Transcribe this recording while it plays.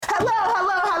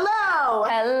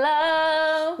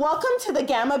Hello. Welcome to the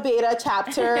Gamma Beta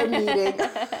chapter meeting.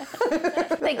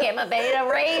 The Gamma Beta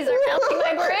rays are melting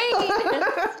my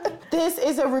brain. This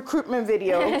is a recruitment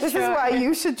video. This is why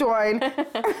you should join.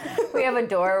 We have a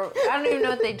door. I don't even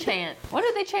know what they chant. What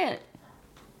do they chant?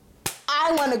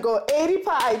 I want to go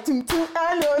 85, tung, tung,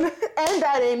 and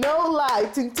that ain't no lie.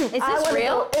 Tung, tung. Is this I wanna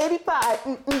real? Go 85,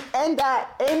 and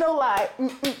that ain't no lie.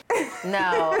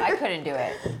 No, I couldn't do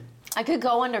it. I could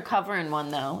go undercover in one,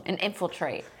 though, and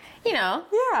infiltrate. You know?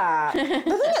 Yeah. The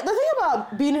thing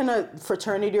about being in a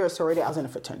fraternity or sorority, I was in a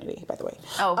fraternity, by the way.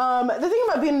 Oh. The thing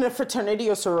about being in a fraternity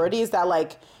or sorority is that,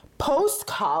 like,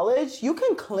 post-college, you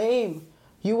can claim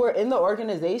you were in the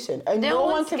organization, and no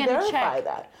one can verify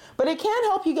that. But it can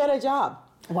help you get a job.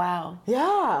 Wow.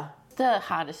 Yeah. The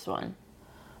hottest one.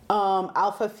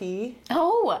 Alpha Phi.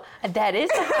 Oh, that is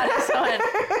the hottest one.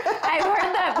 I've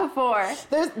heard that before.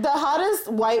 The hottest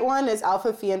white one is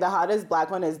Alpha Phi, and the hottest black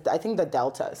one is, I think, the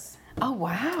Deltas. Oh,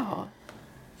 wow.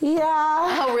 Yeah.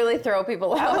 I'll really throw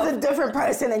people out. I was a different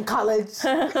person in college.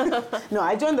 No,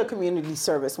 I joined the community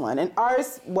service one, and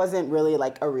ours wasn't really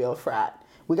like a real frat.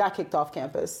 We got kicked off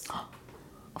campus.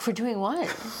 For doing what?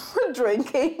 For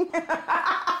drinking.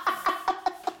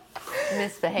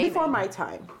 Misbehaving. Before my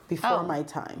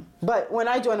time. But when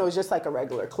I joined, it was just like a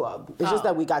regular club. It's just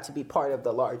that we got to be part of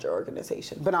the larger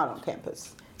organization, but not on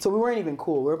campus. So we weren't even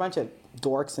cool. We were a bunch of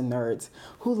dorks and nerds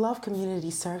who love community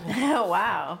service. Oh,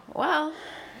 wow. Well,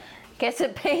 guess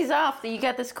it pays off that you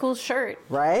got this cool shirt.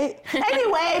 Right?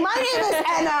 Anyway, my name is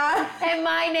Ena. And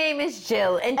my name is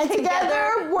Jill. And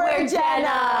together we're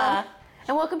Jenna.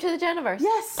 And welcome to the Jenaverse.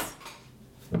 Yes.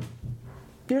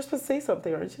 You're supposed to say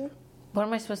something, aren't you? What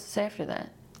am I supposed to say after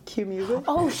that? Cue music.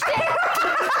 Oh, shit!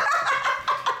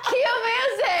 Cue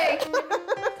music!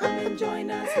 Come and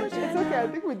join us for Jenna. It's okay, I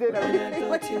think we did everything.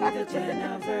 We're gonna go to the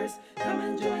Jenaverse. Come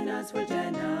and join us for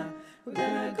Jenna. We're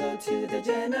gonna go to the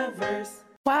Jenaverse.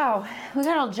 Wow, we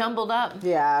got all jumbled up.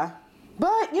 Yeah.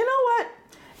 But you know what?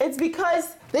 It's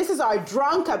because this is our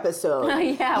drunk episode.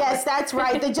 Yeah. Yes, that's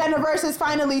right. The Jenaverse is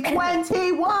finally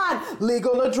 21.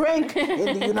 Legal to drink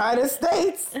in the United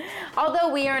States. Although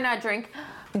we are not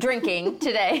drinking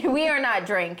today. We are not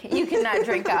drink. You cannot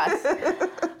drink us.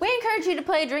 We encourage you to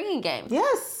play a drinking game.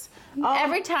 Yes.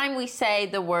 Every time we say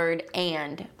the word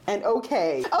and. And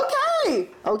okay.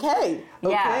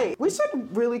 Yeah. We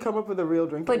should really come up with a real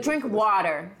drinking But drink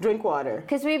water. Drink water.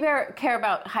 Because we care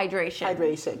about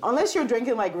hydration. Unless you're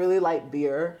drinking like really light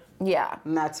beer. Yeah.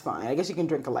 And that's fine. I guess you can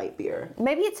drink a light beer.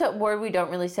 Maybe it's a word we don't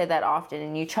really say that often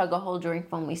and you chug a whole drink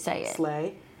when we say it.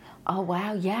 Slay. Oh,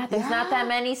 wow. Yeah. There's not that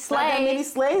many slays. Not that many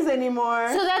slays anymore.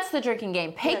 So that's the drinking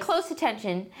game. Pay close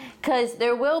attention because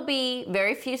there will be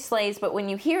very few slays, but when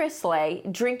you hear a slay,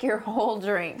 drink your whole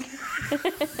drink.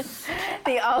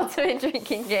 The ultimate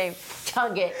drinking game.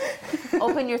 Chug it.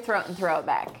 Open your throat and throw it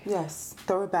back. Yes.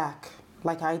 Throw it back.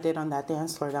 Like I did on that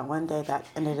dance floor that one day that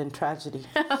ended in tragedy.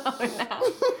 Oh,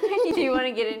 no. Do you want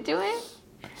to get into it?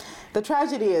 The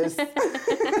tragedy is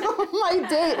my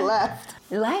date left.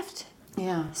 Left?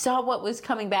 Yeah. Saw what was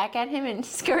coming back at him and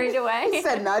scurried away? He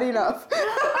said not enough.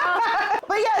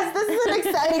 But yes, this is an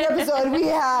exciting episode. We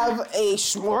have a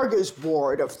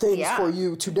smorgasbord of things for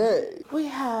you today. We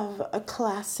have a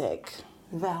classic,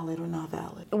 valid or not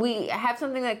valid. We have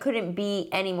something that couldn't be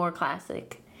any more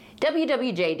classic.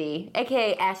 WWJD,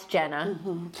 aka Ask Jenna.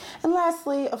 Mm-hmm. And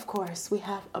lastly, of course, we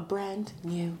have a brand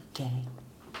new game.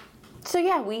 So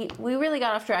yeah, we really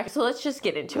got off track. So let's just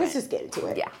get into it. Let's just get into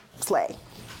it. Yeah. Slay.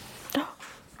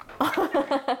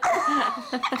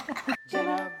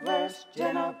 Jenaverse,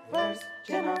 Jenaverse,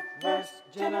 Jenaverse,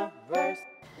 Jenaverse.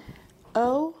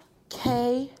 O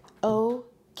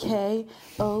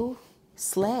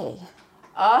slay.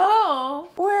 Oh.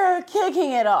 We're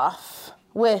kicking it off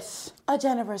with a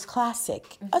Jenaverse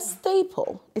classic, a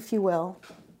staple, if you will.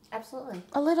 Absolutely.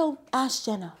 A little Ask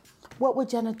Jenna. What would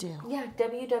Jenna do? Yeah,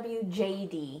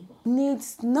 WWJD.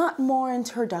 Needs not more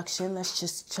introduction. Let's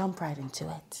just jump right into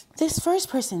it. This first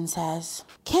person says,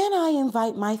 can I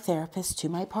invite my therapist to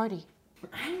my party?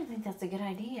 I don't think that's a good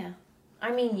idea.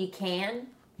 I mean, you can,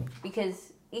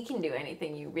 because you can do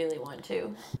anything you really want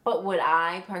to. But would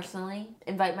I, personally,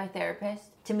 invite my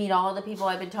therapist to meet all the people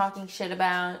I've been talking shit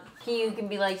about? You can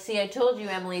be like, see, I told you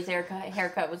Emily's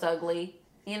haircut was ugly.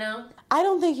 You know? I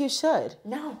don't think you should.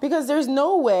 No. Because there's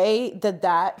no way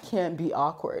that can't be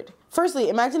awkward. Firstly,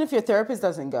 imagine if your therapist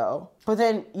doesn't go, but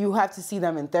then you have to see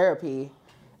them in therapy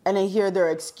and then hear their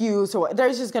excuse or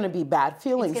there's just going to be bad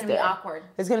feelings there. It's going to be awkward.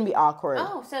 It's going to be awkward.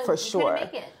 Oh, so for you sure.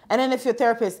 couldn't make it. And then if your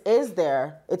therapist is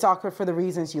there, it's awkward for the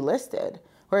reasons you listed.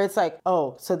 Where it's like,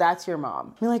 oh, so that's your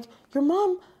mom. You're like, your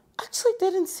mom actually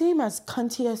didn't seem as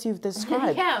cunty as you've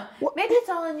described. Yeah, maybe it's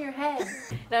all in your head.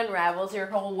 It unravels your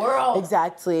whole world.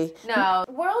 Exactly. No,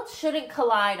 worlds shouldn't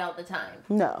collide all the time.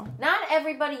 No. Not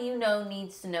everybody you know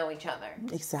needs to know each other.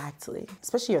 Exactly.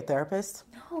 Especially your therapist.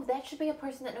 No, that should be a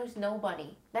person that knows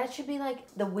nobody. That should be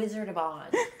like the Wizard of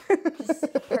Oz. Just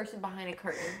a person behind a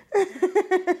curtain.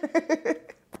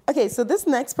 Okay, so this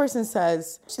next person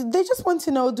says, they just want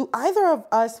to know, do either of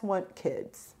us want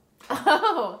kids?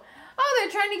 Oh,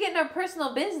 they're trying to get in our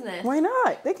personal business. Why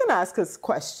not? They can ask us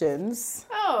questions.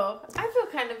 Oh, I feel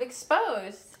kind of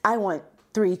exposed. I want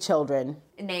 3 children.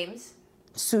 Names?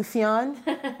 Sufjan,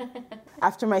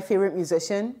 after my favorite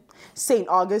musician. St.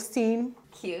 Augustine.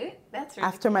 Cute. That's really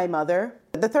after my mother.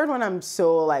 The third one, I'm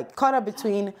so like caught up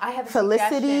between I have a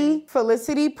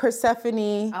Felicity,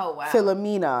 Persephone, oh, wow.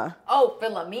 Philomena. Oh,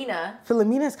 Philomena.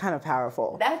 Philomena is kind of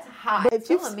powerful. That's hot. But if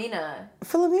you've- Philomena.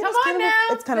 Philomena Come is kind on of now,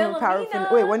 it's kind of a powerful.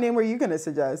 Philomena. Wait, what name were you gonna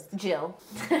suggest? Jill.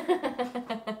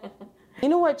 You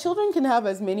know what? Children can have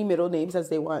as many middle names as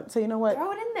they want. So you know what?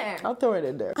 Throw it in there. I'll throw it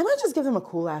in there. I might just give them a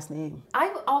cool last name.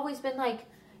 I've always been like,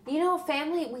 you know,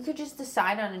 family, we could just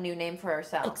decide on a new name for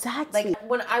ourselves. Exactly. Like,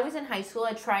 when I was in high school,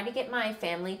 I tried to get my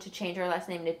family to change our last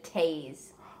name to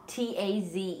Taze.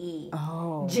 Taze.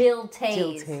 Oh. Jill Taze.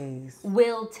 Jill Taze.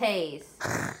 Will Taze.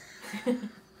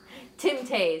 Tim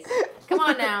Taze. Come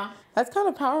on now. That's kind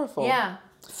of powerful. Yeah.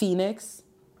 Phoenix.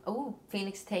 Oh,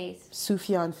 Phoenix Taze.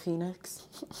 Sufjan Phoenix.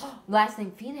 Last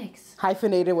name Phoenix.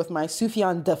 Hyphenated with my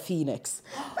Sufjan the Phoenix.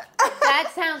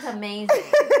 That sounds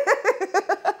amazing.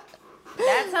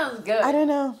 That sounds good. I don't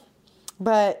know.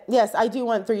 But yes, I do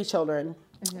want 3 children.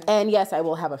 Mm-hmm. And yes, I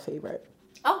will have a favorite.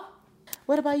 Oh.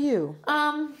 What about you?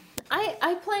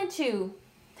 I plan to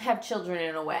have children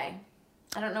in a way.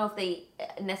 I don't know if they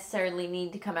necessarily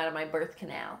need to come out of my birth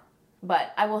canal,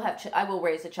 but I will I will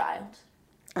raise a child.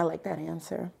 I like that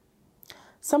answer.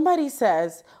 Somebody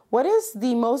says, what is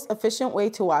the most efficient way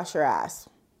to wash your ass?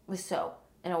 With soap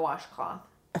and a washcloth.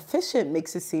 Efficient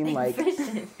makes it seem like...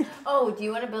 Oh, do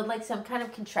you want to build like some kind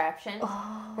of contraption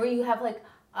where you have like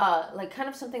kind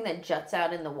of something that juts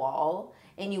out in the wall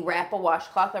and you wrap a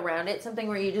washcloth around it, something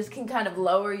where you just can kind of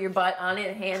lower your butt on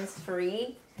it hands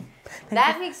free?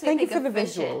 That makes me think Thank you for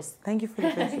efficient. the visuals. Thank you for the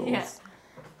visuals.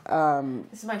 Yeah.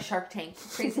 This is my Shark Tank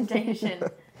presentation.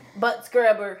 Butt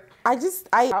scrubber.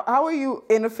 How are you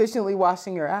inefficiently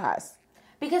washing your ass?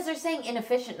 Because they're saying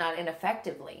inefficient, not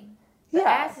ineffectively. The Yeah.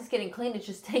 ass is getting clean, it's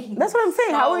just taking That's what I'm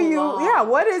saying. so How are you? long. Yeah,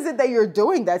 what is it that you're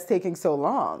doing that's taking so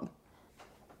long?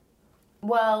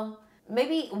 Well,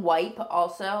 maybe wipe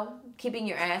also. Keeping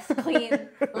your ass clean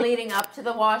leading up to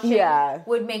the washing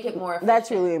would make it more efficient.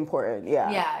 That's really important, yeah.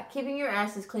 Yeah, keeping your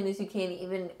ass as clean as you can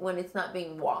even when it's not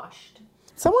being washed.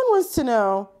 Someone wants to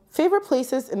know, favorite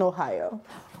places in Ohio?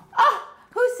 Oh,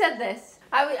 who said this?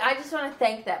 I just want to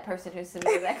thank that person who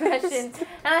submitted that question.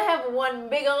 And I have one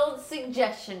big old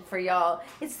suggestion for y'all.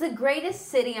 It's the greatest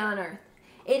city on earth.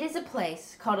 It is a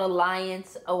place called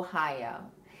Alliance, Ohio.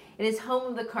 It is home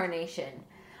of the Carnation.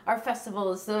 Our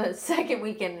festival is the second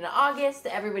weekend in August.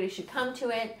 Everybody should come to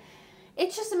it.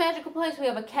 It's just a magical place. We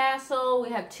have a castle. We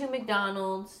have 2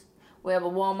 McDonald's. We have a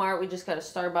Walmart. We just got a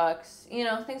Starbucks. You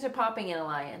know, things are popping in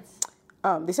Alliance.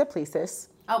 They said places.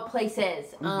 Oh,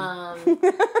 places. Hard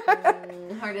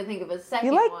to think of a second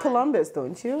You like one. Columbus,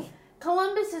 don't you?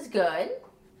 Columbus is good.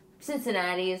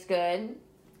 Cincinnati is good. I was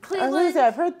Cleveland. going to say,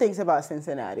 I've heard things about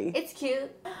Cincinnati. It's cute.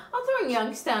 I'll throw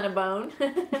Youngstown a bone.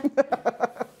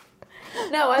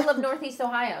 No, I love Northeast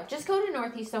Ohio. Just go to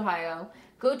Northeast Ohio.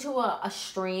 Go to a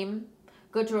stream.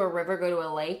 Go to a river. Go to a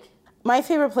lake. My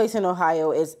favorite place in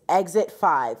Ohio is Exit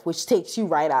 5, which takes you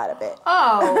right out of it.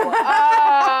 Oh,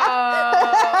 wow.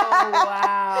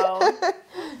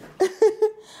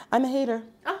 I'm a hater.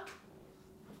 Oh.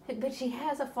 But she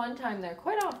has a fun time there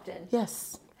quite often.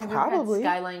 Yes, Have probably. you ever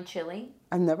had Skyline Chili?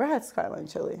 I've never had Skyline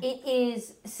Chili. It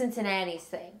is Cincinnati's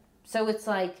thing. So it's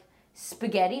like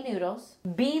spaghetti noodles,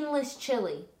 beanless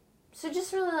chili. So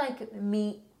just really like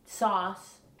meat,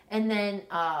 sauce, and then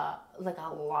like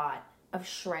a lot of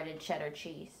shredded cheddar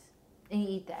cheese. And you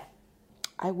eat that.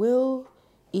 I will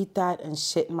eat that and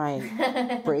shit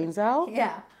my brains out.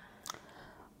 Yeah.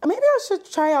 Maybe I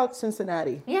should try out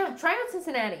Cincinnati. Yeah, try out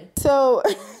Cincinnati. So,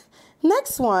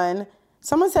 next one,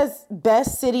 someone says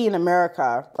best city in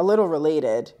America, a little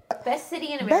related. Best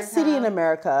city in America. Best city in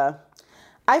America.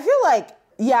 I feel like,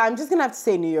 yeah, I'm just going to have to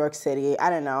say New York City.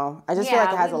 I don't know. I just feel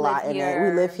like it has a lot in it.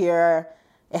 We live here.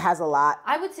 It has a lot.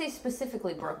 I would say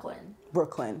specifically Brooklyn.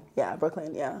 Brooklyn. Yeah,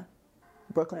 Brooklyn, yeah.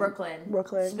 Brooklyn.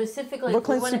 Specifically.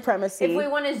 Brooklyn supremacy. If we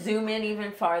want to zoom in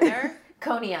even farther,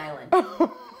 Coney Island.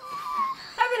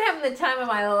 I've been having having the time of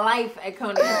my life at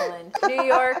Coney Island. New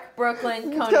York,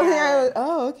 Brooklyn, Coney Island.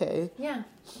 Oh, okay. Yeah,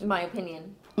 in my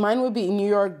opinion. Mine would be New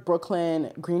York,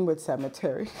 Brooklyn, Greenwood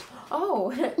Cemetery.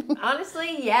 Oh,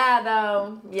 honestly, yeah,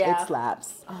 though. Yeah. It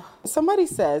slaps. Oh. Somebody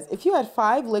says, if you had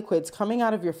 5 liquids coming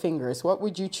out of your fingers, what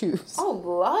would you choose? Oh,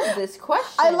 love this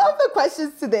question. I love the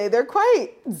questions today. They're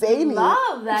quite zany.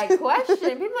 Love that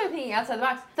question. People are thinking outside the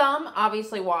box. Thumb,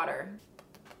 obviously water.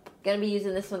 Gonna be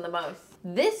using this one the most.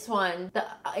 This one, the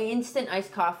instant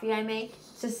iced coffee I make,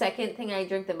 it's the second thing I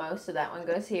drink the most, so that one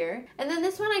goes here. And then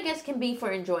this one, I guess, can be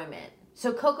for enjoyment.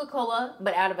 So Coca-Cola,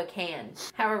 but out of a can.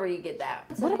 However you get that.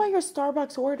 What about your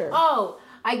Starbucks order? Oh,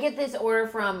 I get this order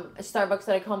from Starbucks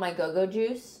that I call my go-go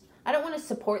juice. I don't want to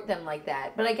support them like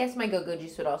that, but I guess my go-go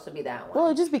juice would also be that one. Well,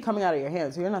 it'd just be coming out of your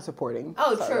hands, so you're not supporting.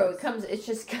 Oh, Starbucks. true. It's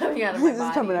just coming out of my body. It's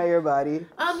just coming out of your body.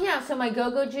 Yeah, so my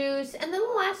go-go juice. And then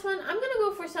the last one, I'm going to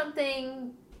go for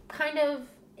something kind of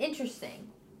interesting.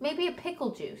 Maybe a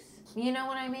pickle juice. You know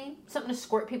what I mean? Something to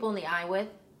squirt people in the eye with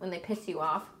when they piss you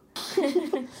off.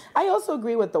 I also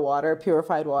agree with the water,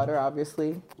 purified water,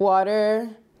 obviously. Water,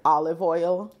 olive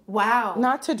oil. Wow.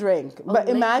 Not to drink, but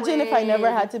imagine if I never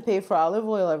had to pay for olive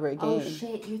oil ever again. Oh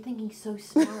shit, you're thinking so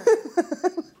smart.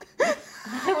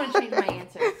 I want to change my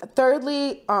answer.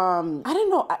 Thirdly, I don't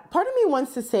know, part of me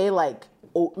wants to say like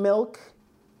oat milk.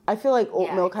 I feel like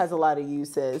oat milk has a lot of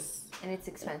uses. And it's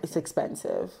expensive. It's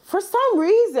expensive. For some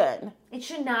reason. It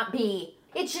should not be.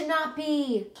 It should not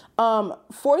be.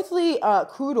 Fourthly,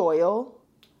 crude oil.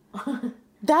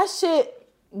 That shit.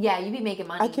 Yeah, you be making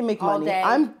money. I can make all money. Day.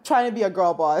 I'm trying to be a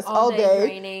girl boss all day.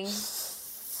 Draining.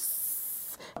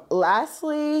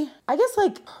 Lastly, I guess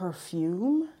like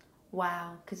perfume.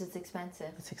 Wow, because it's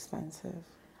expensive. It's expensive.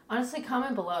 Honestly,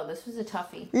 comment below. This was a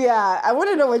toughie. Yeah, I want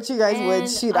to know what you guys would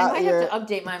shoot out here. I might have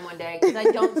to update mine one day because I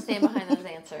don't stand behind those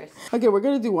answers. Okay, we're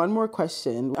going to do one more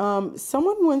question.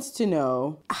 Someone wants to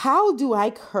know, how do I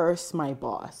curse my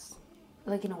boss?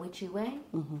 Like in a witchy way?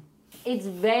 Mm-hmm. It's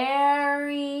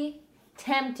very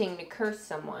tempting to curse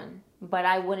someone, but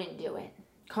I wouldn't do it.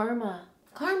 Karma.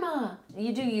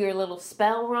 You do your little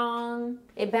spell wrong.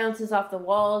 It bounces off the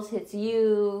walls, hits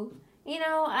you. You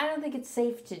know, I don't think it's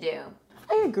safe to do.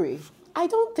 I agree. I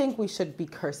don't think we should be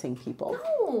cursing people.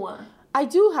 No. I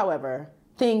do, however,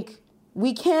 think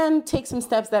we can take some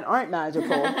steps that aren't magical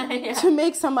to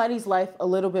make somebody's life a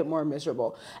little bit more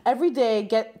miserable. Every day,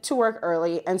 get to work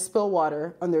early and spill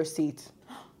water on their seat.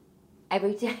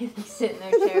 Every day they sit in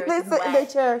their chair. They sit in their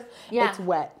chair. Yeah. It's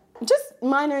wet. Just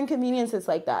minor inconveniences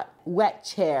like that. Wet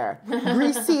chair,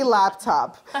 greasy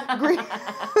laptop.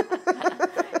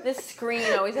 The screen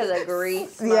always has a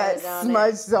grease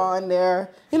smudged on there.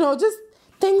 You know, just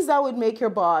things that would make your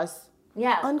boss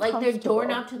like their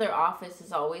doorknob to their office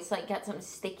is always like got something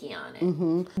sticky on it.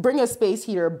 Mm-hmm. Bring a space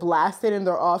heater, blast it in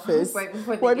their office right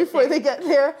before they get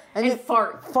there, and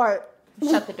fart.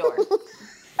 Shut the door.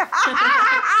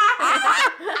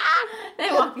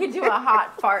 They walk into a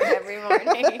hot fart every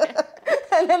morning.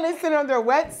 And then they sit on their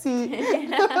wet seat.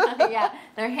 Yeah,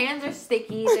 their hands are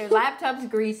sticky, their laptop's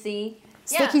greasy.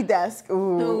 Sticky desk.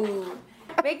 Ooh.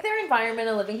 Make their environment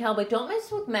a living hell, but don't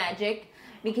mess with magic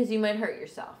because you might hurt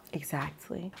yourself.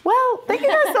 Exactly. Well, thank you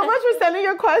guys so much for sending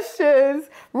your questions.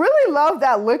 Really love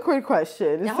that liquid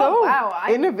question. It's so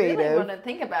innovative. I really want to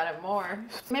think about it more.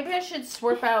 Maybe I should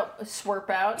swirp out. I'm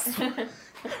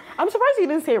surprised you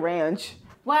didn't say ranch.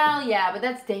 Well, yeah, but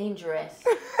that's dangerous.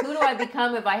 Who do I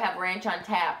become if I have ranch on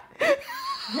tap?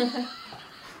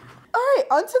 All right,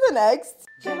 on to the next.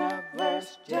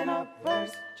 Jenaverse.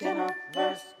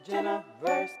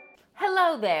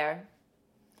 Hello there.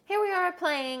 Here we are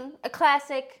playing a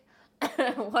classic,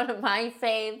 one of my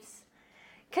faves.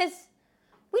 Because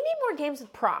we need more games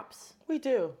with props. We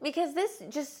do. Because this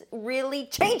just really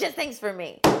changes things for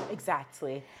me.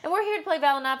 Exactly. And we're here to play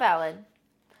Valid Not Valid.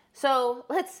 So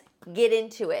let's get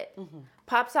into it. Mm-hmm.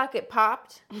 Pop socket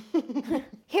popped.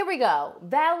 Here we go.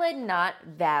 Valid, not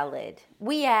valid.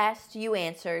 We asked, you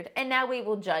answered, and now we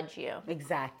will judge you.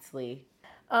 Exactly.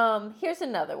 Here's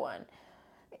another one.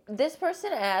 This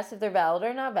person asked if they're valid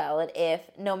or not valid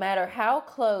if, no matter how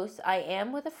close I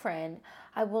am with a friend,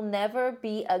 I will never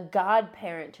be a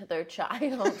godparent to their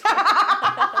child.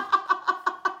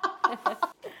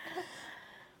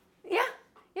 Yeah,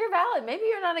 you're valid. Maybe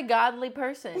you're not a godly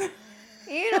person.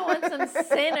 You don't want some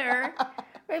sinner.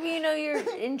 Maybe you're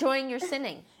enjoying your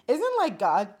sinning. Isn't like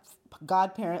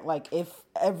godparent like if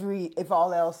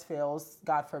all else fails,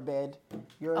 God forbid,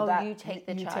 you take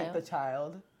the child. Take the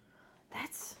child.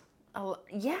 That's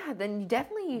then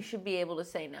definitely you should be able to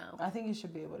say no. I think you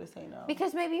should be able to say no.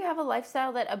 Because maybe you have a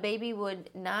lifestyle that a baby would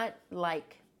not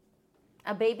like.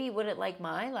 A baby wouldn't like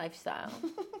my lifestyle.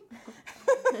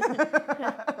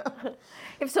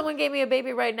 If someone gave me a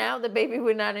baby right now, the baby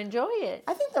would not enjoy it.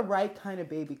 I think the right kind of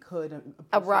baby could.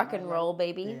 A rock and roll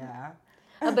baby. Yeah.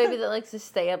 A baby that likes to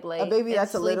stay up late. A baby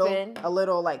that's a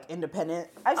little like independent.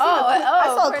 I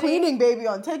saw a cleaning baby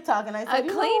on TikTok, and I said, a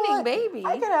cleaning baby.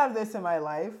 I could have this in my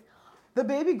life. The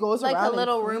baby goes like around a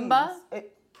little Roomba.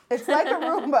 It's like a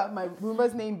Roomba. My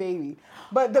Roomba's named Baby,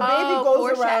 but the baby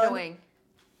goes around.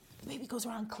 The baby goes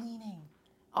around cleaning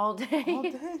all day. All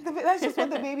day. That's just what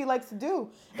the baby likes to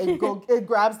do. It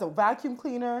grabs the vacuum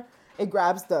cleaner. It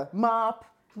grabs the mop.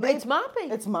 It's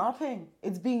mopping. It's mopping.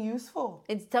 It's being useful.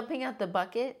 It's dumping out the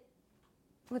bucket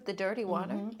with the dirty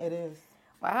water. Mm-hmm, it is.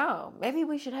 Wow. Maybe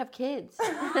we should have kids.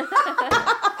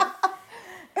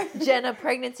 Jenna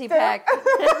pregnancy pack.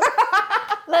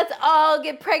 Let's all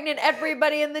get pregnant,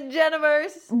 everybody in the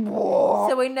Jenaverse.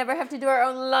 So we never have to do our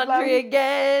own laundry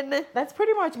again. That's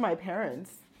pretty much my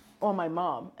parents or my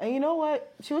mom. And you know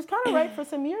what? She was kind of right for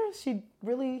some years. She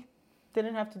really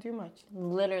didn't have to do much.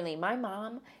 Literally, my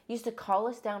mom used to call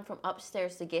us down from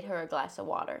upstairs to get her a glass of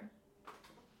water.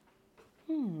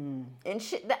 And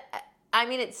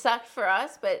it sucked for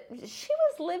us, but she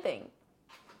was living.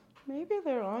 Maybe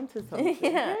they're onto something.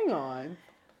 Yeah. Hang on.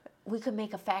 We could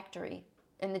make a factory,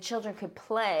 and the children could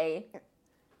play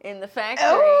in the factory.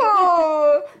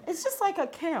 Oh, it's just like a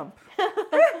camp.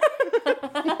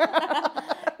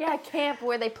 Yeah, a camp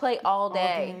where they play all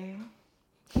day.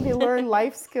 They learn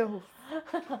life skills.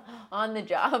 On the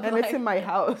job. And it's in my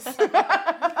house.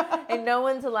 And no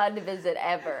one's allowed to visit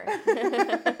ever.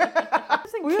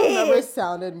 We have never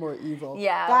sounded more evil.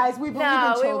 Yeah. Guys, we believe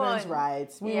in children's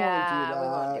rights. We won't do that. We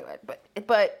won't do it.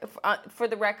 But for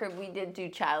the record, we did do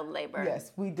child labor.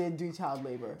 Yes, we did do child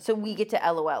labor. So we get to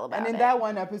LOL about it. And in that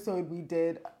one episode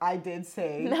I did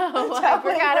say. No, I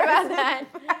forgot about that.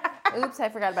 Oops, I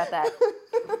forgot about that.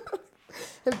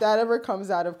 If that ever comes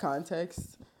out of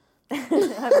context.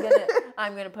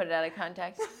 I'm gonna put it out of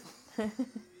context.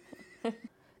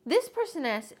 This person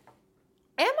asks,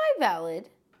 am I valid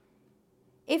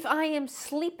if I am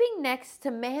sleeping next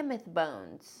to mammoth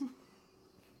bones?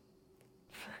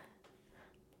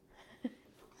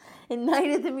 A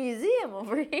night at the museum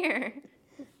over here.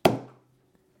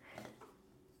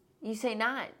 You say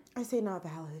not. I say not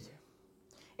valid.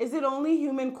 Is it only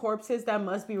human corpses that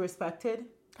must be respected?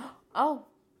 Oh.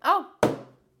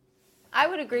 I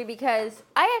would agree because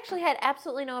I actually had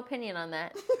absolutely no opinion on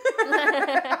that.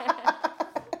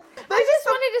 I just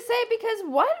wanted to say it because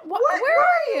where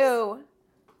are you?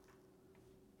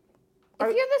 If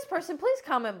you're this person, please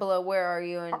comment below where are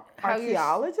you and how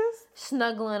archaeologists? You're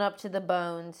snuggling up to the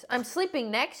bones. I'm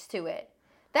sleeping next to it.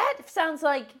 That sounds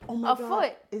like a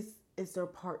foot. Is their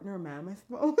partner Mammoth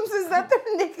Bones? Is that their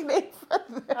nickname for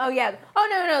them? Oh, yeah. Oh,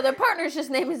 no. Their partner's just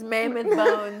name is Mammoth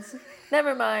Bones.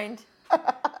 Never mind.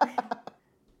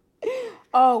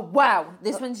 Oh, wow.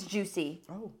 This one's juicy.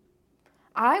 Oh.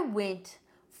 I went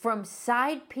from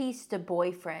side piece to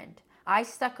boyfriend. I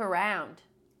stuck around.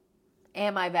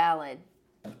 Am I valid?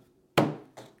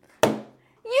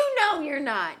 You know you're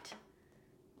not.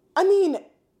 I mean,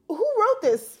 who wrote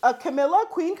this? Camilla?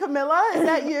 Queen Camilla? Is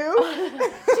that you?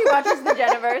 She watches the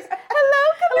Jenaverse. Hello,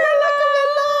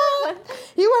 Camilla.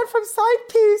 You went from side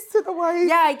piece to the wife.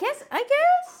 Yeah, I guess.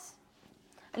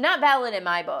 Not valid in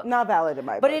my book. Not valid in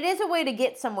my book. But it is a way to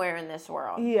get somewhere in this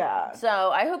world. Yeah.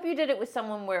 So I hope you did it with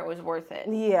someone where it was worth it.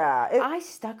 Yeah. I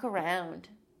stuck around.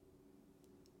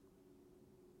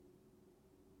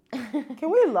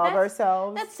 Can we love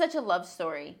ourselves? That's such a love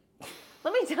story.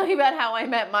 Let me tell you about how I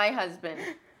met my husband.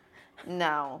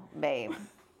 No, babe.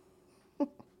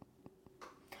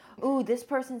 Ooh, this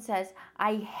person says,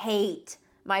 I hate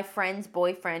my friend's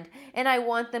boyfriend and I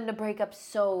want them to break up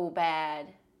so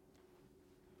bad.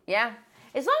 Yeah.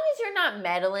 As long as you're not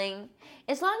meddling,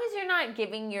 as long as you're not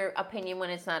giving your opinion when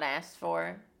it's not asked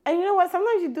for. And you know what?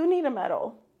 Sometimes you do need a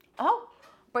medal. Oh,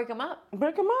 break them up.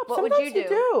 Break them up. What Sometimes would you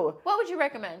do? What would you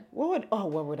recommend? What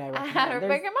would I recommend? How to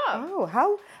break them up. Oh,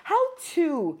 how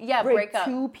to break up.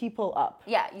 two people up.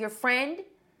 Yeah, your friend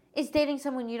is dating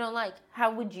someone you don't like.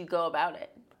 How would you go about it?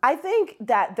 I think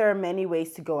that there are many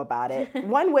ways to go about it.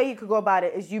 One way you could go about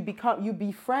it is you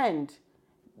befriend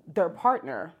their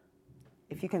partner.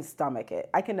 If you can stomach it.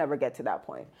 I can never get to that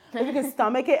point. If you can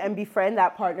stomach it and befriend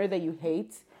that partner that you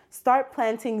hate, start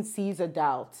planting seeds of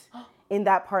doubt in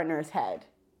that partner's head.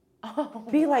 Oh,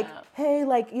 Be like, hey,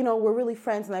 we're really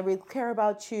friends and I really care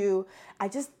about you. I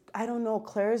don't know,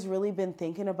 Claire's really been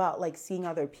thinking about like seeing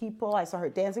other people. I saw her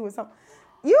dancing with some.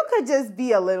 You could just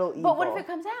be a little evil. But what if it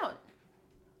comes out?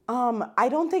 I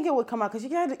don't think it would come out because you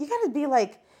gotta be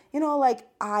like,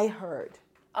 I heard.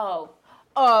 Oh,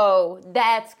 Oh,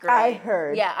 that's great. I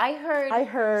heard. Yeah, I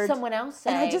heard someone else say.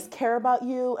 And I just care about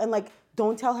you. And like,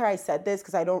 don't tell her I said this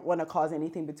because I don't want to cause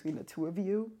anything between the two of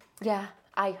you. Yeah,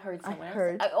 I heard someone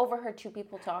else. I overheard two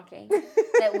people talking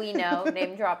that we know.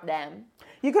 Name drop them.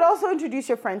 You could also introduce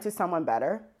your friend to someone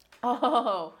better.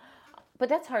 Oh, but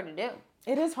that's hard to do.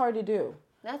 It is hard to do.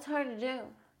 That's hard to do. You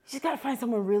just got to find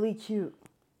someone really cute.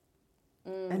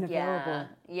 And available.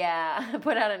 Yeah.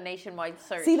 Put out a nationwide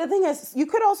search. See, the thing is, you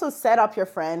could also set up your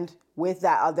friend with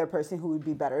that other person who would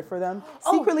be better for them.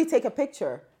 Secretly take a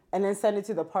picture and then send it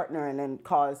to the partner and then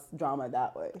cause drama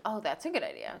that way. Oh, that's a good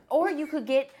idea. Or you could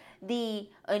get the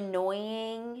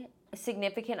annoying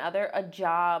significant other a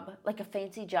job, like a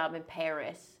fancy job in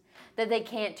Paris that they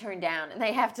can't turn down and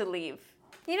they have to leave.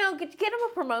 You know, get them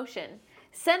a promotion.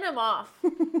 Send them off.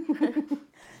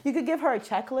 You could give her a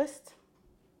checklist.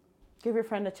 Give your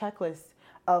friend a checklist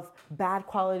of bad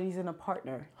qualities in a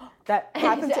partner that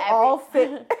happen to all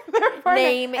fit their partner.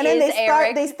 Name and then is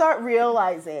Eric. They start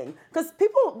realizing, because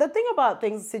the thing about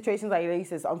situations like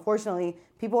this is, unfortunately,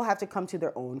 people have to come to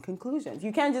their own conclusions.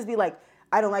 You can't just be like,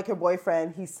 I don't like your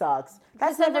boyfriend, he sucks.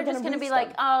 That's never they're just going to be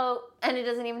like, oh, and it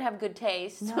doesn't even have good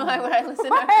taste. No. Why would I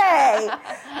listen to Hey!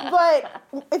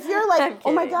 But if you're like,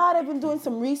 oh my God, I've been doing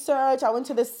some research. I went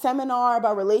to this seminar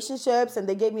about relationships and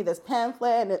they gave me this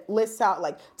pamphlet and it lists out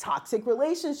like toxic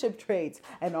relationship traits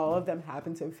and all of them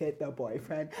happen to fit the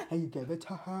boyfriend and you give it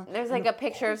to her. There's like a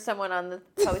picture of someone on the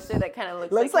poster that kind of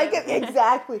looks like it.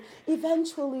 Exactly.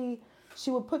 Eventually,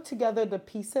 she would put together the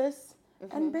pieces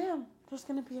and bam. There's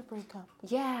going to be a breakup.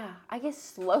 Yeah, I guess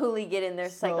slowly get in there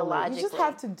psychologically. You just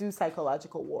have to do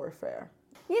psychological warfare.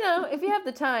 You know, if you have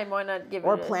the time, why not give it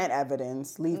Or plant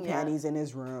evidence, leave panties in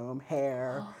his room,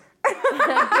 hair.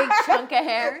 A big chunk of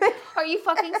hair. Are you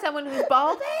fucking someone who's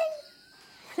balding?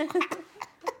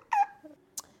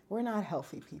 We're not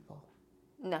healthy people.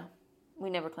 No, we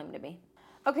never claim to be.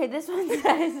 Okay, this one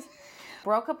says,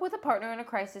 broke up with a partner in a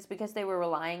crisis because they were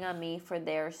relying on me for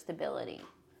their stability.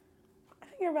 I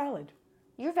think you're valid.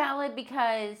 You're valid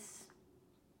because...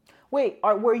 Wait,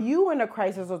 were you in a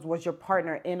crisis or was your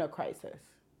partner in a crisis?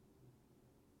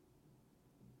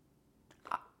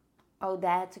 Oh,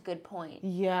 that's a good point.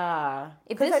 Yeah.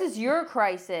 If this is your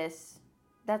crisis,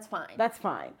 that's fine. That's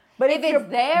fine. But if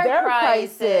it's their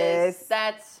crisis,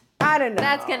 that's... I don't know.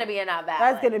 That's going to be a not valid.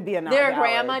 That's going to be a not Their valid.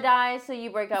 grandma dies, so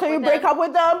you break up with them. So you break up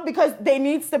with them because they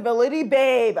need stability?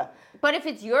 Babe. But if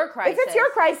it's your crisis... If it's your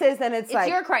crisis, then it's like...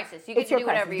 It's your crisis. You get to do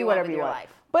whatever you want with your life.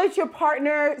 But it's your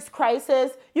partner's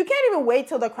crisis. You can't even wait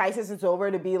till the crisis is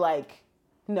over to be like,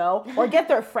 no. Or get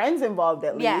their friends involved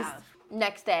at least. Yeah.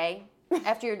 Next day,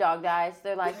 after your dog dies,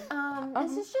 they're like,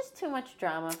 this is just too much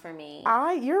drama for me.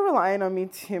 You're relying on me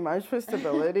too much for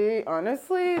stability.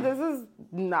 Honestly, this is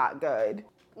not good.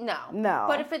 No.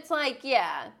 But if it's like,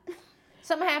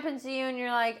 something happens to you and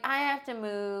you're like, I have to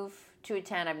move to a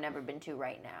town I've never been to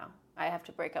right now. I have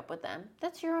to break up with them.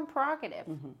 That's your own prerogative.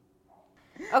 Mm-hmm.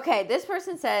 Okay, this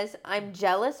person says, I'm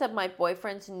jealous of my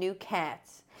boyfriend's new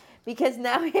cats because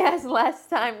now he has less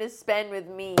time to spend with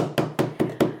me.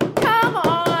 Come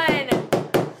on!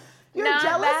 You're not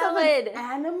jealous valid. Of an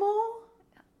animal?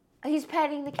 He's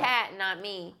petting the cat, not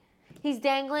me. He's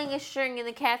dangling a string in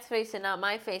the cat's face and not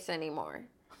my face anymore.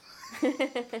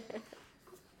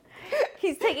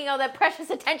 He's taking all that precious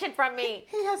attention from me.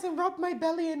 He hasn't rubbed my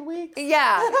belly in weeks.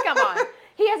 Yeah, come on.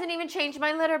 He hasn't even changed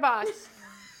my litter box.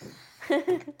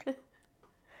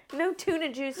 No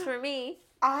tuna juice for me.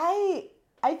 I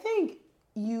think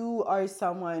you are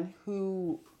someone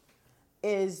who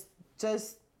is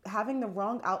just having the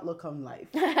wrong outlook on life.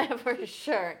 For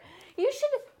sure. You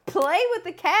should play with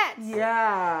the cats.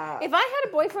 Yeah. If I had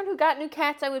a boyfriend who got new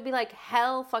cats, I would be like,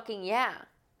 hell fucking yeah.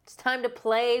 It's time to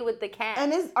play with the cats.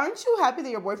 And aren't you happy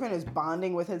that your boyfriend is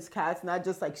bonding with his cats, not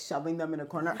just like shoving them in a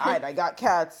corner? All right, I got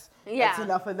cats. Yeah. That's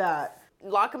enough of that.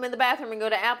 Lock him in the bathroom and go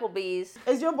to Applebee's.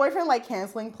 Is your boyfriend like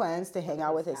canceling plans to hang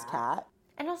out with his cat?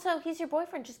 And also, he's your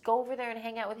boyfriend. Just go over there and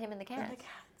hang out with him and the cats. And the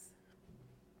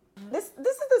cats. This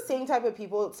is the same type of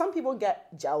people. Some people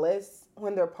get jealous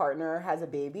when their partner has a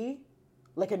baby,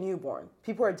 like a newborn.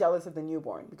 People are jealous of the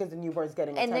newborn because the newborn's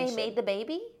getting attention. And they made the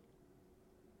baby?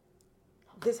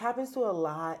 This happens to a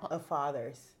lot of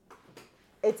fathers.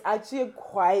 It's actually a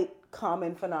quite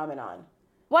common phenomenon.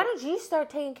 Why don't you start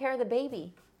taking care of the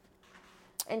baby?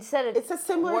 Instead of It's a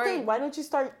similar thing. Why don't you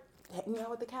start hanging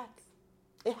out with the cats?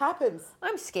 It happens.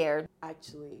 I'm scared.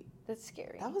 Actually. That's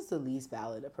scary. That was the least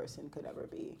valid a person could ever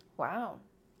be. Wow.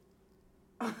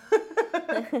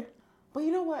 But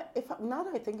you know what? Now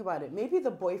that I think about it, maybe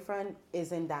the boyfriend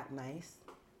isn't that nice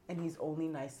and he's only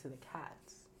nice to the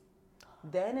cats.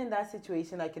 then in that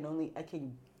situation, I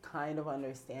can kind of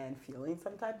understand feeling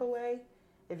some type of way.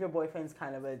 If your boyfriend's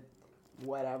kind of a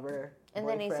whatever. And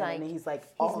then he's like,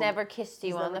 oh, he's never kissed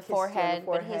you on the forehead,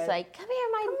 but he's like, come here,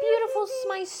 my beautiful,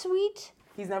 my sweet.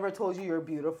 He's never told you you're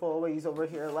beautiful, but he's over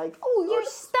here like, oh, you're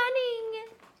stunning.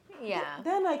 Yeah.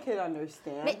 Then I could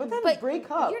understand, but then break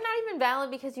up. You're not even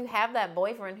valid because you have that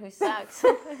boyfriend who sucks.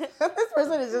 This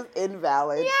person is just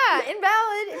invalid. Yeah,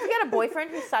 invalid. If you got a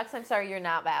boyfriend who sucks, I'm sorry, you're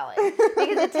not valid.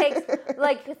 Because it takes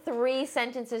like 3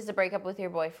 sentences to break up with your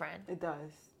boyfriend. It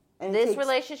does. And this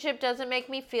relationship doesn't make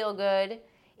me feel good.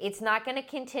 It's not going to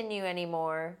continue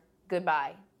anymore.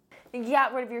 Goodbye. You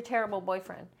got rid of your terrible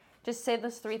boyfriend. Just say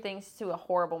those 3 things to a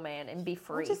horrible man and be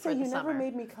free for the summer. Just say you never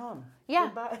made me come. Yeah.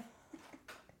 Goodbye.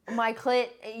 My clit,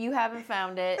 you haven't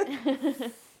found it.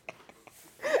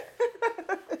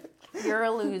 You're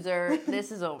a loser.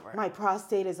 This is over. My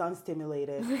prostate is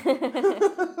unstimulated.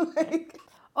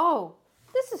 Oh,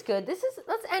 this is good.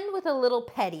 Let's end with a little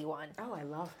petty one. Oh, I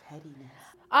love pettiness.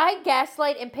 I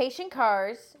gaslight impatient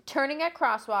cars turning at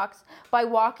crosswalks by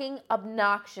walking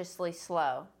obnoxiously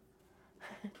slow.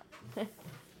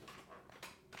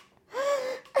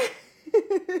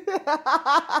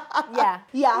 Yeah.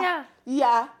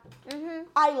 Mm-hmm.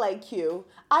 I like you.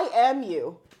 I am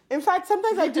you. In fact,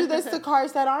 sometimes I do this to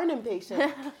cars that aren't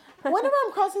impatient. Whenever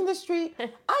I'm crossing the street,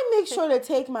 I make sure to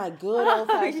take my good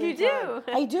old-fashioned time. You do?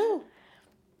 I do.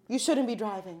 You shouldn't be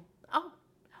driving.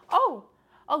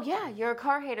 Oh yeah, you're a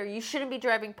car hater. You shouldn't be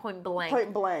driving point blank.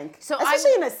 Point blank. So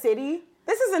especially in a city.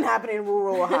 This isn't happening in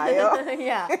rural Ohio.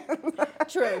 Yeah.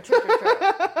 True.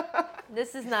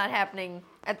 This is not happening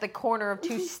at the corner of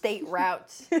 2 state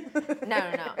routes.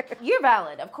 No. You're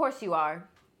valid. Of course you are.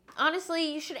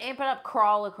 Honestly, you should amp it up,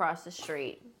 crawl across the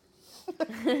street.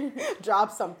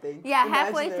 Drop something. Yeah,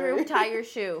 halfway through, tie your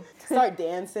shoe. Start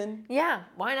dancing. Yeah,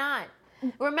 why not?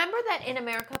 Remember that in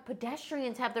America,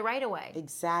 pedestrians have the right of way.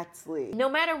 Exactly. No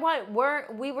matter what,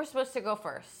 we were supposed to go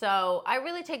first. So I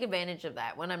really take advantage of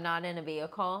that when I'm not in a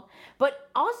vehicle. But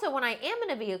also when I am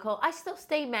in a vehicle, I still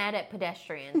stay mad at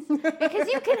pedestrians. Because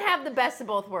you can have the best of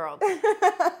both worlds.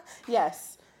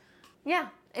 Yes. Yeah.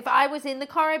 If I was in the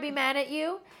car, I'd be mad at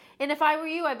you. And if I were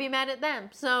you, I'd be mad at them.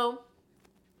 So.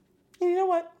 You know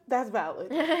what? That's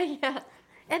valid. Yeah.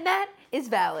 And that is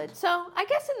valid. So I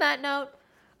guess in that note,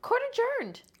 court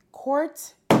adjourned.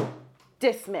 Court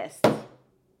dismissed.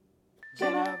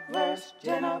 Jenaverse.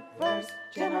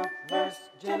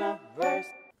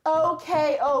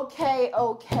 Okay.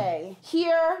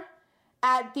 Here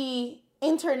at the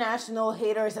International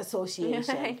Haters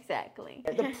Association. Exactly.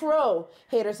 The Pro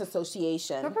Haters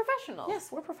Association. We're professionals.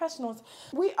 Yes, we're professionals.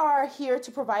 We are here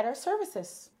to provide our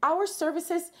services. Our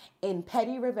services in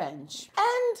petty revenge.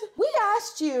 And we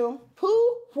asked you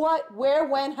who, what, where,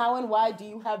 when, how, and why do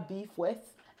you have beef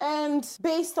with? And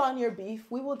based on your beef,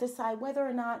 we will decide whether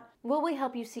or not... Will we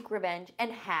help you seek revenge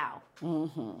and how?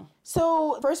 Mm-hmm.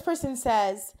 So, first person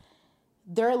says,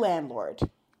 their landlord.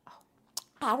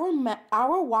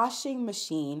 Our washing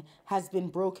machine has been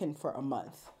broken for a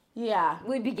month. Yeah.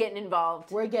 We'd be getting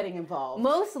involved. We're getting involved.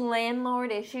 Most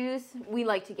landlord issues we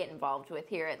like to get involved with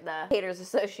here at the Haters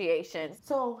Association.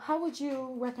 So how would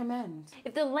you recommend?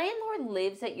 If the landlord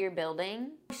lives at your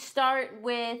building, start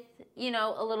with,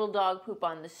 a little dog poop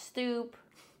on the stoop,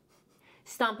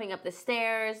 stomping up the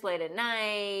stairs late at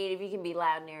night, if you can be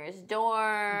loud near his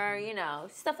door,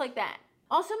 stuff like that.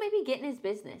 Also, maybe get in his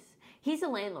business. He's a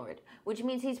landlord, which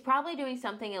means he's probably doing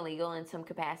something illegal in some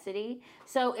capacity.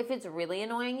 So if it's really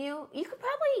annoying you, you could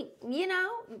probably,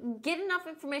 get enough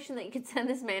information that you could send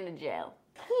this man to jail.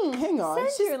 Hang on.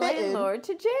 Send your landlord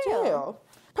to jail.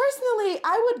 Personally,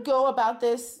 I would go about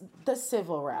this the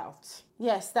civil route.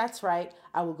 Yes, that's right.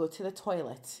 I will go to the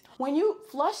toilet. When you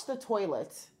flush the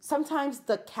toilet, sometimes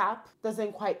the cap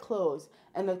doesn't quite close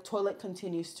and the toilet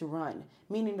continues to run,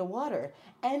 meaning the water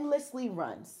endlessly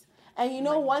runs. And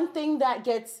one thing that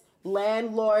gets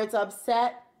landlords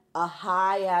upset? A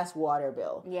high-ass water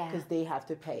bill. Yeah. Because they have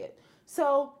to pay it.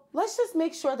 So let's just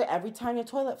make sure that every time your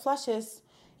toilet flushes,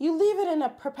 you leave it in a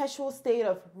perpetual state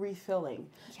of refilling.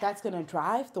 Yeah. That's going to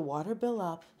drive the water bill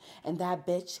up, and that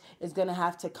bitch is going to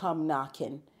have to come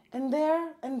knocking. And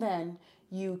there and then,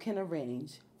 you can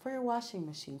arrange for your washing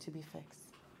machine to be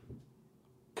fixed.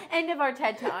 End of our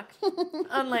TED Talk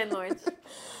on landlords.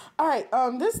 All right,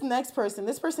 this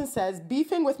person says,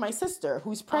 beefing with my sister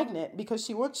who's pregnant because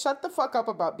she won't shut the fuck up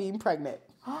about being pregnant.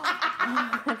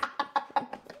 I'm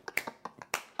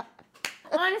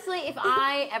Honestly, if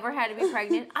I ever had to be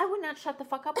pregnant, I would not shut the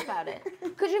fuck up about it.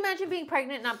 Could you imagine being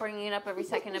pregnant and not bringing it up every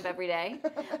second of every day?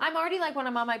 I'm already like when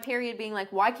I'm on my period being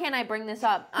like, why can't I bring this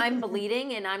up? I'm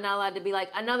bleeding and I'm not allowed to be like,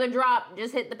 another drop,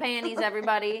 just hit the panties,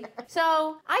 everybody.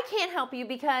 So I can't help you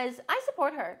because I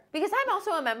support her. Because I'm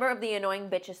also a member of the Annoying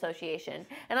Bitch Association.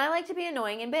 And I like to be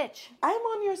annoying and bitch. I'm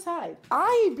on your side.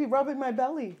 I be rubbing my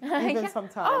belly even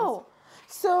sometimes. Oh.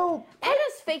 So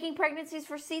Ena's faking pregnancies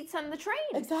for seats on the train.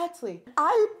 exactly.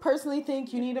 I personally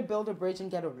think you need to build a bridge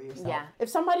and get over yourself. Yeah. If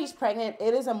somebody's pregnant,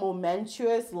 it is a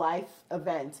momentous life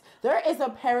event. There is a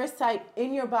parasite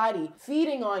in your body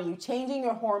feeding on you, changing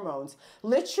your hormones,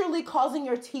 literally causing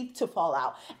your teeth to fall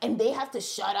out. And they have to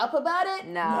shut up about it?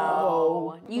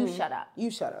 No. You shut up. You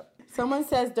shut up. Someone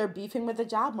says they're beefing with the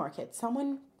job market.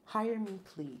 Someone hire me,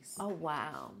 please. Oh,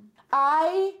 wow.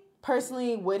 I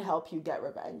personally would help you get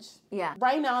revenge. Yeah.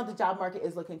 Right now, the job market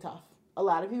is looking tough. A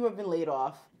lot of people have been laid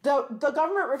off. The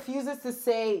government refuses to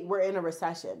say we're in a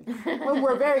recession when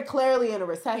we're very clearly in a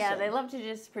recession. Yeah, they love to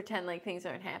just pretend like things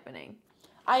aren't happening.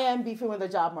 I am beefing with the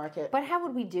job market. But how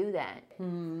would we do that?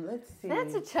 Let's see.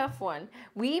 That's a tough one.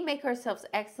 We make ourselves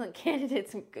excellent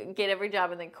candidates and get every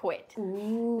job and then quit.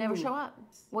 Ooh. Never show up.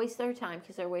 Waste their time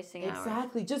because they're wasting ours.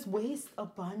 Exactly. Just waste a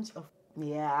bunch of...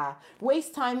 Yeah.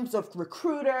 Waste times of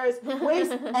recruiters.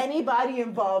 Waste anybody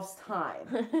involved's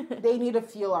time. They need to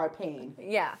feel our pain.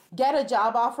 Yeah. Get a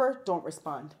job offer. Don't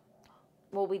respond.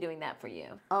 We'll be doing that for you.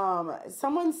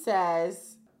 Someone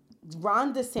says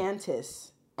Ron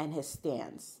DeSantis and his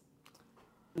stance.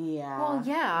 Yeah. Well,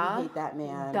 yeah. We hate that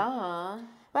man. Duh.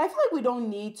 But I feel like we don't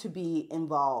need to be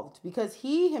involved because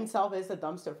he himself is a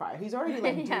dumpster fire. He's already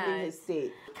like doing his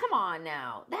state. Come on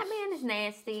now. That man is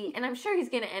nasty, and I'm sure he's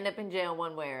going to end up in jail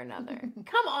one way or another.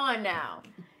 Come on now.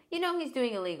 You know he's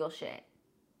doing illegal shit.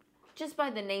 Just by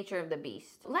the nature of the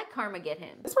beast. Let karma get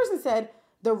him. This person said,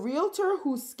 the realtor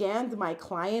who scammed my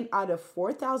client out of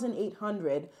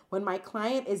 $4,800 when my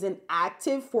client is in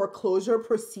active foreclosure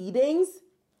proceedings.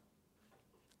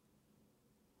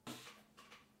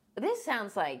 This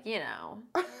sounds like, you know,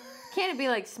 can't it be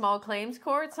like small claims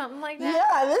court, something like that?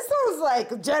 Yeah, this sounds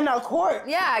like Jenna Court.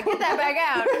 Yeah, get that back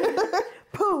out.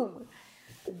 Boom.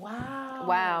 Wow.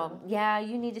 Wow. Yeah,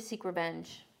 you need to seek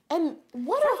revenge. And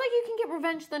what Sounds like you can get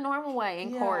revenge the normal way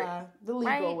in court. The legal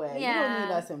right? way. Yeah. You don't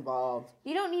need us involved.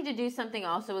 You don't need to do something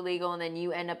also illegal and then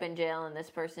you end up in jail and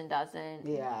this person doesn't.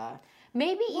 Yeah.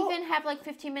 Maybe even have like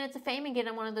 15 minutes of fame and get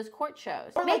on one of those court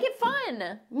shows. Or Make like, it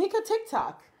fun. Make a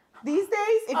TikTok. These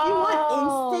days, if you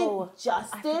want instant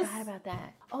justice. I forgot about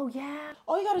that. Oh, yeah.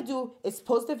 All you gotta do is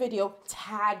post a video,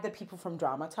 tag the people from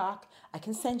Drama Talk. I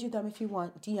can send you them if you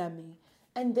want, DM me.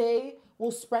 And they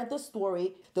will spread the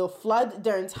story. They'll flood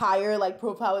their entire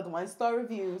profile with 1-star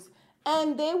reviews.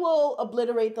 And they will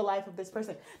obliterate the life of this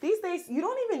person. These days, you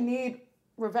don't even need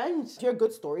revenge. You're a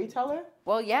good storyteller.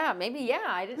 Well, yeah, maybe, yeah.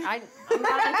 I'm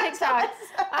not on TikTok.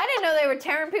 I didn't know they were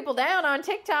tearing people down on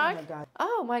TikTok. Oh, my God.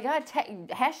 Oh, my God.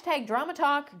 Hashtag Drama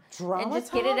Talk. Drama And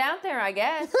just Talk? get it out there, I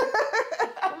guess.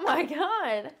 Oh, my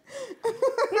God.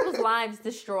 People's lives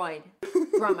destroyed.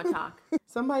 Drama Talk.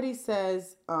 Somebody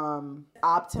says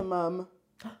Optimum.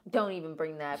 Don't even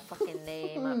bring that fucking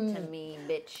name up to me,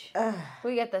 bitch.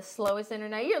 We got the slowest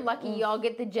internet. You're lucky y'all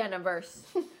get the Jenaverse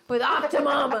with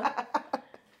Optimum.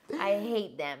 I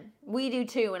hate them. We do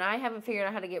too, and I haven't figured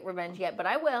out how to get revenge yet, but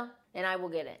I will, and I will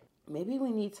get it. Maybe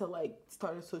we need to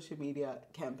start a social media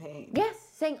campaign. Yes,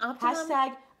 saying Optimum.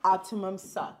 Hashtag Optimum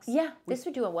sucks. Yeah, this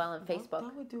would do well on Facebook.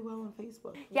 That would do well on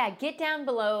Facebook. Yeah, get down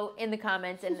below in the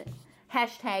comments and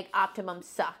hashtag Optimum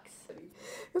sucks.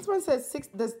 This one says,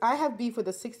 I have beef with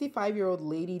a 65-year-old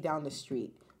lady down the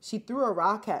street. She threw a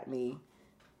rock at me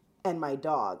and my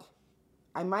dog.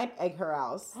 I might egg her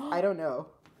house. I don't know.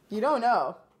 You don't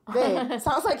know. Babe,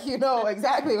 sounds like you know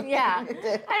exactly what Yeah. you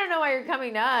did. I don't know why you're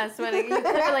coming to us when you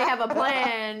clearly have a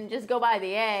plan. Just go buy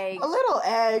the egg. A little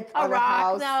egg A on rock, a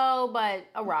house. though, but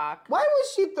a rock. Why would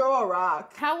she throw a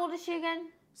rock? How old is she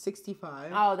again?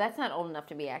 65. Oh, that's not old enough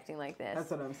to be acting like this.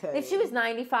 That's what I'm saying. If she was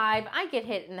 95, I'd get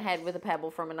hit in the head with a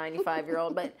pebble from a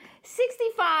 95-year-old. But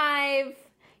 65,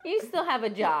 you still have a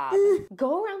job.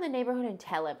 Go around the neighborhood and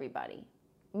tell everybody.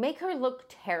 Make her look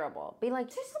terrible. Be like,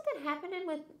 is there something happening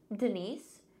with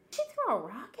Denise? She threw a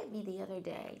rock at me the other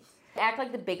day. Act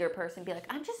like the bigger person. Be like,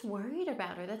 I'm just worried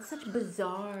about her. That's such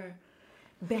bizarre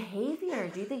behavior.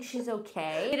 Do you think she's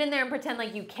okay? Get in there and pretend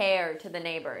like you care to the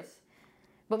neighbors.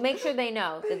 But make sure they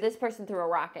know that this person threw a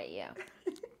rock at you.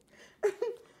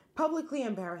 Publicly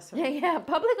embarrass her. Yeah,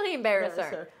 publicly embarrass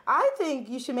her. I think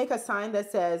you should make a sign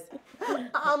that says,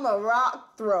 I'm a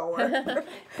rock thrower.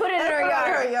 Put it in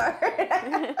her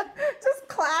yard. Just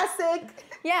classic.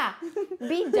 Yeah.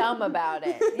 Be dumb about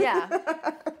it. Yeah.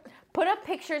 Put up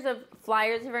pictures of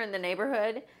flyers of her in the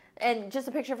neighborhood and just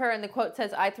a picture of her and the quote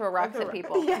says, I throw rocks at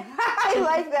people. Yeah, I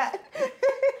like that.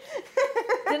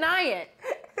 Deny it.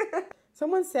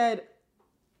 Someone said...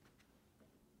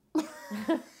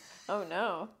 Oh,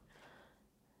 no.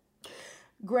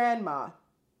 Grandma.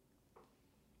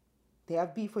 They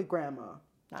have beef with grandma.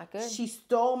 Not good. She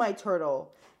stole my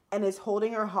turtle and is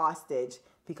holding her hostage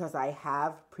because I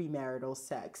have premarital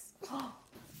sex.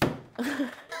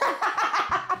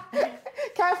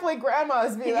 Catholic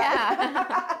grandmas be like.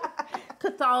 Yeah.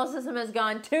 Catholicism has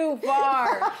gone too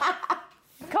far.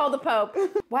 Call the Pope.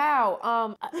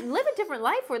 Wow. Live a different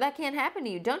life where that can't happen to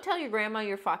you. Don't tell your grandma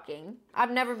you're fucking.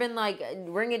 I've never been like,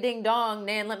 ring a ding dong,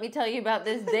 Nan, let me tell you about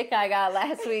this dick I got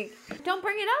last week. Don't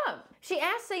bring it up. She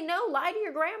asked, say no, lie to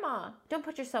your grandma. Don't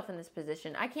put yourself in this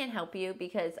position. I can't help you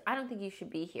because I don't think you should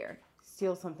be here.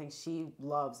 Steal something she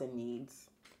loves and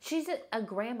needs. She's a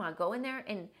grandma. Go in there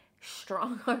and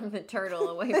strong arm the turtle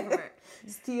away from her.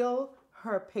 Steal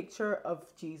her picture of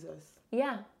Jesus.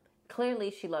 Yeah. Clearly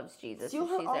she loves Jesus. Steal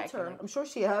her altar. Like... I'm sure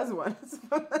she has one.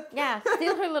 Yeah.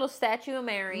 Steal her little statue of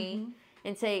Mary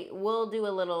and say, we'll do a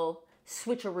little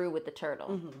switcheroo with the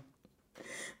turtle.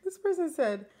 This person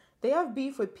said, they have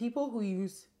beef with people who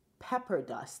use pepper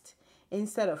dust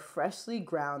instead of freshly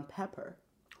ground pepper.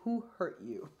 Who hurt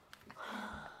you?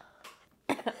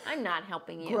 I'm not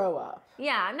helping you. Grow up.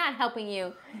 Yeah, I'm not helping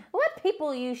you. Let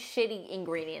people use shitty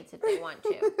ingredients if they want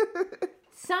to.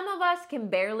 Some of us can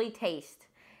barely taste,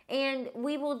 and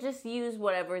we will just use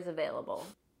whatever is available.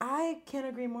 I can't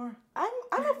agree more. I'm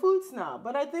a food snob,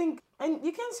 but I think, and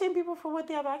you can't shame people for what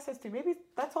they have access to. Maybe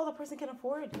that's all the person can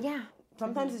afford. Yeah.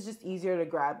 Sometimes it's just easier to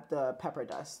grab the pepper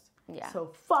dust. Yeah.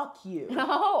 So fuck you.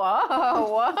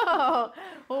 Oh,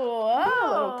 whoa. You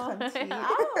little cunty.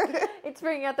 Oh, it's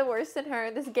bringing out the worst in her,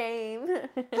 this game.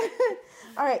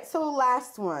 All right, so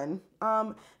last one.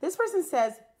 This person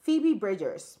says, Phoebe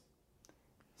Bridgers.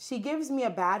 She gives me a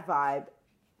bad vibe,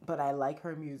 but I like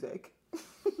her music.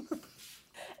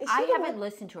 I haven't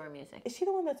listened to her music. Is she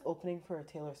the one that's opening for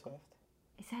Taylor Swift?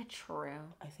 Is that true?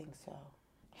 I think so.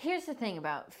 Here's the thing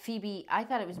about Phoebe. I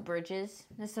thought it was Bridges.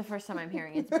 This is the first time I'm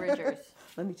hearing it's Bridgers.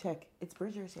 Let me check. It's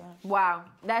Bridgers, yeah. Wow.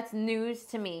 That's news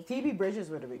to me. Phoebe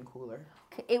Bridgers would have been cooler.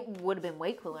 It would have been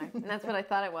way cooler. And that's what I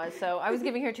thought it was. So I was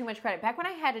giving her too much credit. Back when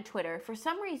I had a Twitter, for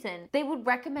some reason, they would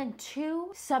recommend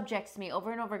two subjects to me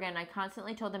over and over again. I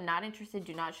constantly told them, not interested,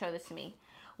 do not show this to me.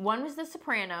 One was The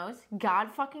Sopranos. God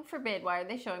fucking forbid. Why are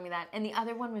they showing me that? And the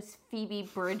other one was Phoebe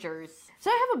Bridgers. So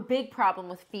I have a big problem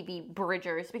with Phoebe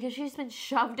Bridgers because she's been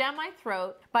shoved down my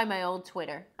throat by my old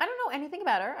Twitter. I don't know anything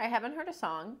about her. I haven't heard a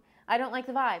song. I don't like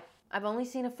the vibe. I've only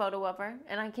seen a photo of her,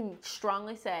 and I can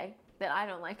strongly say that I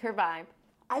don't like her vibe.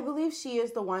 I believe she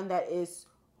is the one that is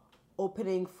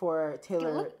opening for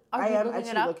Taylor. I am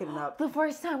actually looking it up. The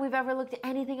first time we've ever looked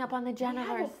anything up on the We have a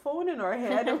Jenaverse. phone in our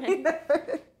hand.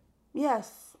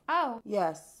 Yes. Oh.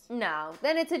 Yes. No.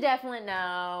 Then it's a definite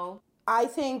no. I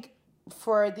think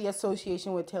for the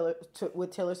association with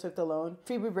Taylor Swift alone,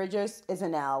 Phoebe Bridgers is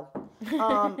an L.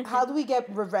 How do we get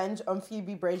revenge on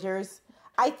Phoebe Bridgers?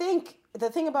 I think the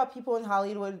thing about people in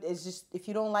Hollywood is just, if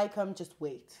you don't like them, just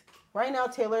wait. Right now,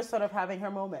 Taylor's sort of having her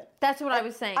moment. That's what I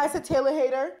was saying. As a Taylor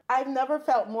hater, I've never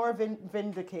felt more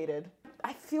vindicated.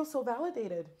 I feel so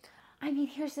validated. I mean,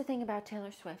 here's the thing about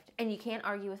Taylor Swift, and you can't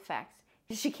argue with facts.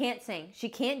 She can't sing, she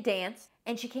can't dance,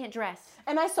 and she can't dress.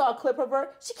 And I saw a clip of her.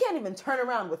 She can't even turn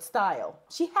around with style.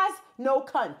 She has no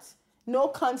cunt. No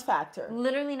cunt factor.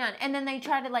 Literally none. And then they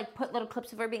try to like put little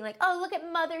clips of her being like, oh, look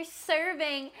at mother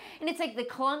serving. And it's like the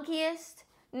clunkiest.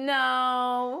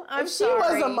 No, I'm sorry. If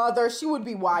she was a mother, she would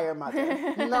be wire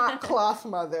mother, not cloth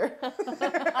mother.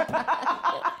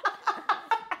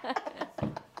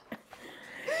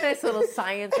 Nice little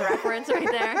science reference right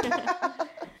there.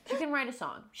 She can write a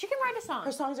song. She can write a song.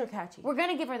 Her songs are catchy. We're going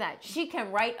to give her that. She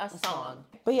can write a song.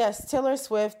 But yes, Taylor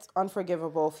Swift,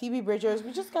 unforgivable. Phoebe Bridgers,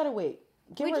 we just got to wait.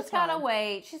 We just got to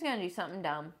wait. She's going to do something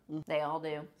dumb. They all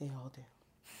do. They all do.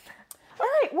 All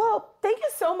right. Well, thank you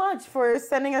so much for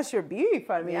sending us your beef.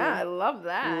 I mean, yeah, I love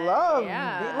that. Love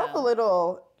Yeah. a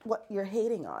little what you're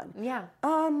hating on. Yeah.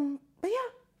 But yeah,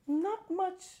 not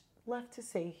much left to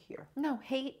say here. No,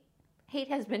 hate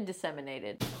has been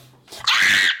disseminated.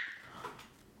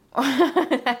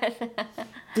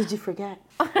 Did you forget?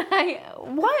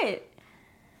 What?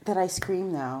 That I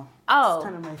scream now. Oh. It's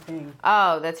kind of my thing.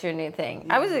 Oh, that's your new thing.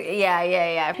 Yeah.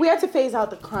 Yeah. We had to phase out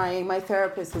the crying. My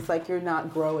therapist is like, you're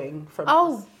not growing from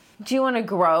this. Do you want to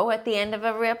grow at the end of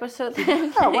every episode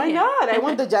then? Yeah, why not? I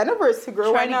want the Jenaverse to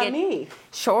grow. Why not me?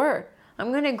 Sure.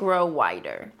 I'm going to grow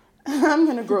wider. I'm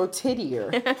gonna grow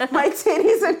tittier. My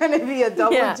titties are gonna be a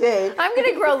double J. I'm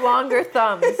gonna grow longer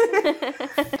thumbs.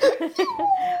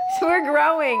 So we're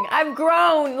growing. I've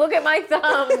grown. Look at my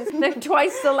thumbs. They're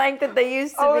twice the length that they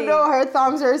used to be. Oh no, her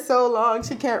thumbs are so long.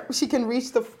 She can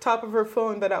reach the top of her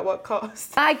phone, but at what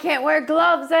cost? I can't wear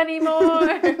gloves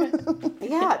anymore.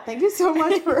 Yeah, thank you so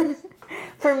much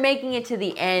for making it to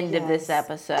the end of this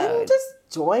episode. And just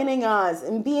joining us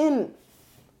and being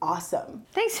awesome.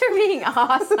 Thanks for being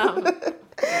awesome.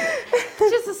 It's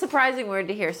just a surprising word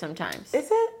to hear sometimes. Is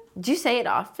it? Do you say it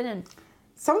often?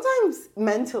 Sometimes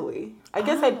mentally. I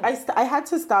guess I had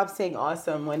to stop saying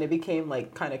awesome when it became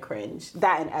like kind of cringe.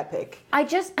 That and epic. I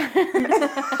just honestly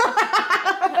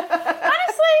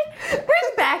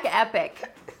bring back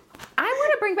epic. I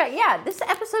want to bring back, this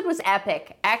episode was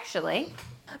epic, actually.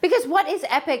 Because what is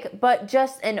epic but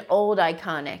just an old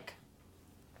iconic?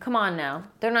 Come on now.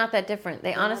 They're not that different.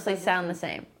 They honestly sound the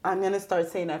same. I'm going to start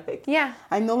saying epic. Yeah.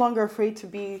 I'm no longer afraid to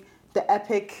be the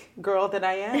epic girl that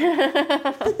I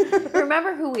am.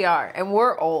 Remember who we are, and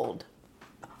we're old.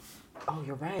 Oh,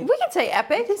 you're right. We can say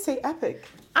epic. You can say epic.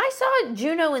 I saw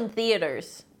Juno in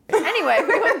theaters. Anyway,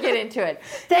 we won't get into it.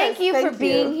 Thank you for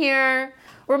being here.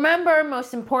 Remember,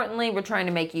 most importantly, we're trying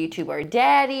to make YouTube our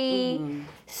daddy. Mm-hmm.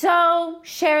 So,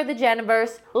 share the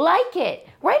Jenaverse. Like it.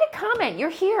 Write a comment.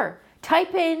 You're here.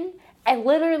 Type in and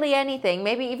literally anything,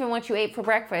 maybe even what you ate for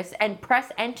breakfast, and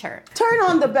press enter. Turn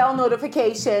on the bell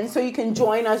notification so you can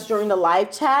join us during the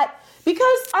live chat,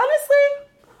 because honestly,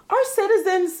 our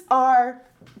citizens are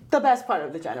the best part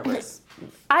of the Jenaverse.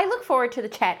 I look forward to the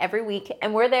chat every week,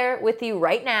 and we're there with you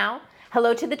right now.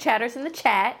 Hello to the chatters in the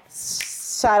chat.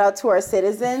 Shout out to our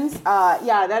citizens.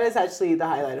 That is actually the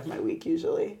highlight of my week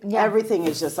usually. Yeah. Everything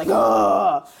is just like,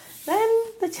 oh. Then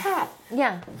the chat.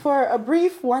 Yeah. For a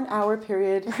brief 1 hour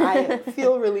period, I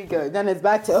feel really good. Then it's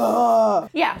back to, oh.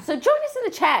 Yeah, so join us in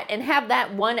the chat and have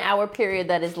that 1 hour period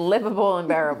that is livable and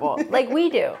bearable, like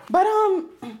we do. But,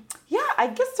 I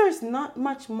guess there's not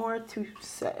much more to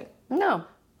say. No.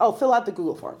 Oh, fill out the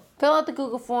Google form. Fill out the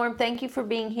Google form. Thank you for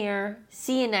being here.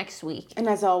 See you next week. And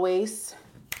as always,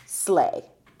 slay.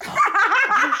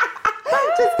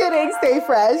 Just kidding. Stay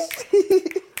fresh.